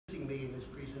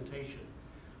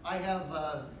I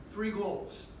have 3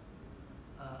 goals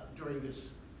during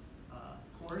this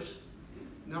course.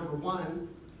 Number 1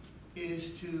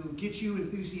 is to get you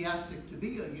enthusiastic to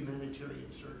be a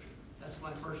humanitarian surgeon. That's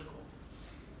my first goal.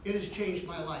 It has changed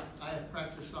my life. I have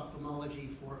practiced ophthalmology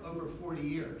for over 40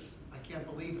 years. I can't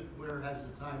believe it. Where has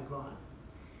the time gone?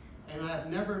 And I have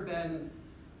never been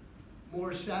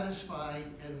more satisfied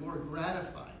and more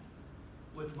gratified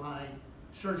with my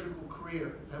surgical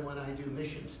career than when I do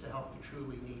missions to help the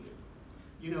truly needed.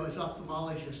 You know, as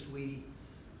ophthalmologists, we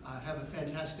have a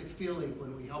fantastic feeling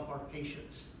when we help our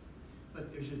patients,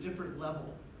 but there's a different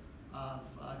level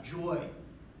of joy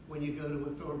when you go to a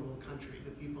third world country,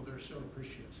 the people that are so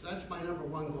appreciative. So that's my number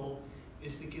 1 goal,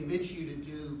 is to convince you to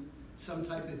do some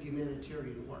type of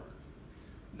humanitarian work.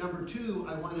 Number 2,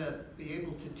 I want to be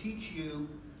able to teach you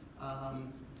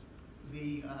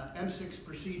the M6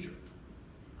 procedure.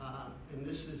 And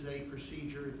this is a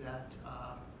procedure that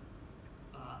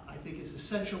I think is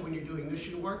essential when you're doing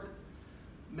mission work.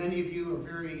 Many of you are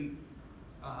very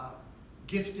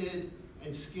gifted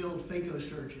and skilled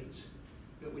phacosurgeons,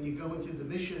 but when you go into the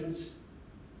missions,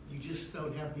 you just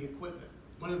don't have the equipment.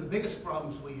 One of the biggest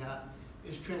problems we have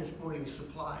is transporting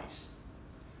supplies.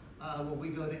 When we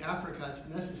go to Africa, it's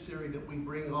necessary that we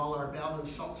bring all our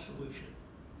balanced salt solution.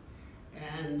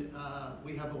 And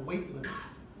we have a weight limit.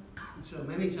 So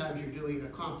many times you're doing a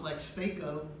complex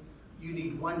phaco, you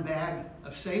need 1 bag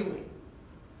of saline.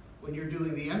 When you're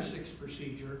doing the M6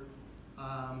 procedure,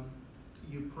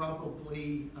 you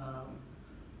probably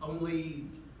only,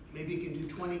 maybe you can do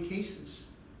 20 cases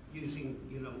using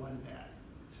 1 bag.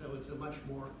 So it's a much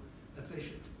more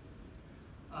efficient.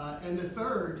 And the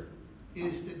third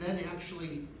is to then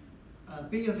actually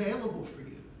be available for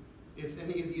you. If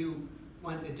any of you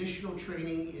want additional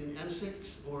training in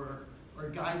M6 or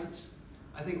guidance,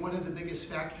 I think one of the biggest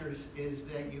factors is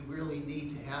that you really need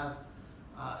to have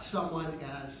someone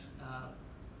as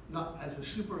not as a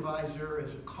supervisor,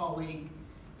 as a colleague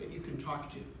that you can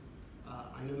talk to.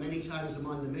 I know many times I'm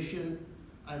on the mission,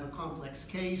 I have a complex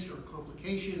case or a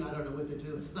complication, I don't know what to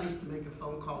do. It's nice to make a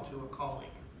phone call to a colleague.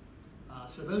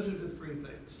 So those are the 3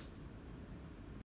 things.